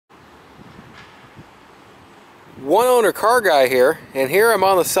One owner car guy here, and here I'm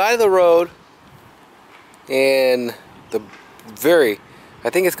on the side of the road in the I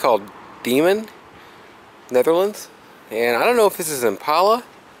think it's called Diemen, Netherlands, and I don't know if this is Impala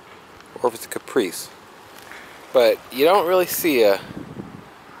or if it's a Caprice, but you don't really see a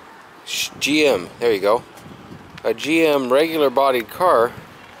GM, there you go, a GM regular bodied car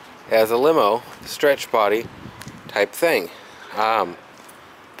as a limo, stretch body type thing.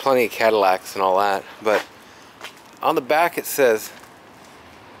 Plenty of Cadillacs and all that, but on the back it says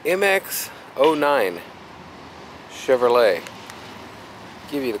MX-09 Chevrolet.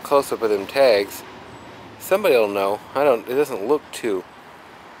 Give you the close-up of them tags. Somebody will know. It doesn't look too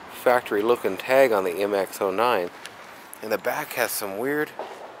factory looking tag on the MX-09. And the back has some weird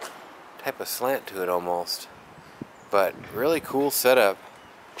type of slant to it almost. But really cool setup.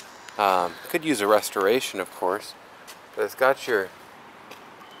 Could use a restoration, of course. But it's got your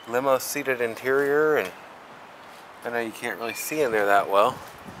limo seated interior, and I know you can't really see in there that well,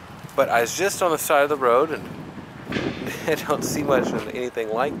 but I was just on the side of the road and I don't see much of anything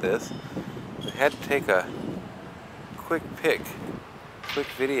like this. I had to take a quick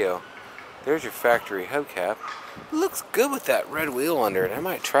video. There's your factory hubcap. It looks good with that red wheel under it. I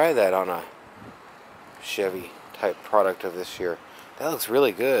might try that on a Chevy type product of this year. That looks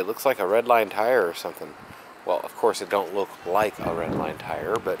really good. It looks like a red line tire or something. Well, of course it don't look like a red line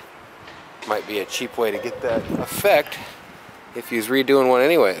tire, but might be a cheap way to get that effect if you's redoing one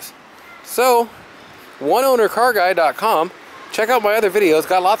anyways. So, oneownercarguy.com. Check out my other videos.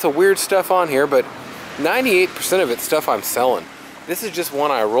 Got lots of weird stuff on here, but 98% of it's stuff I'm selling. This is just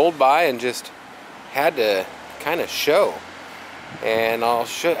one I rolled by and just had to kind of show. And I'll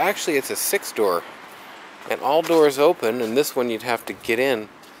show, actually it's a 6-door. And all doors open, and this one you'd have to get in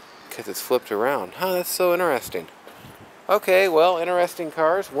because it's flipped around. Huh, that's so interesting. Okay, well, interesting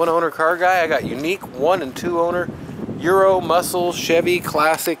cars. One owner car guy. I got unique 1 and 2 owner, Euro, Muscle, Chevy,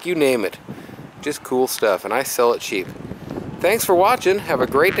 Classic, you name it. Just cool stuff, and I sell it cheap. Thanks for watching. Have a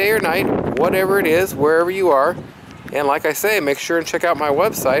great day or night, whatever it is, wherever you are. And like I say, make sure and check out my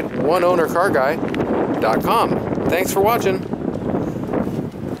website, oneownercarguy.com. Thanks for watching.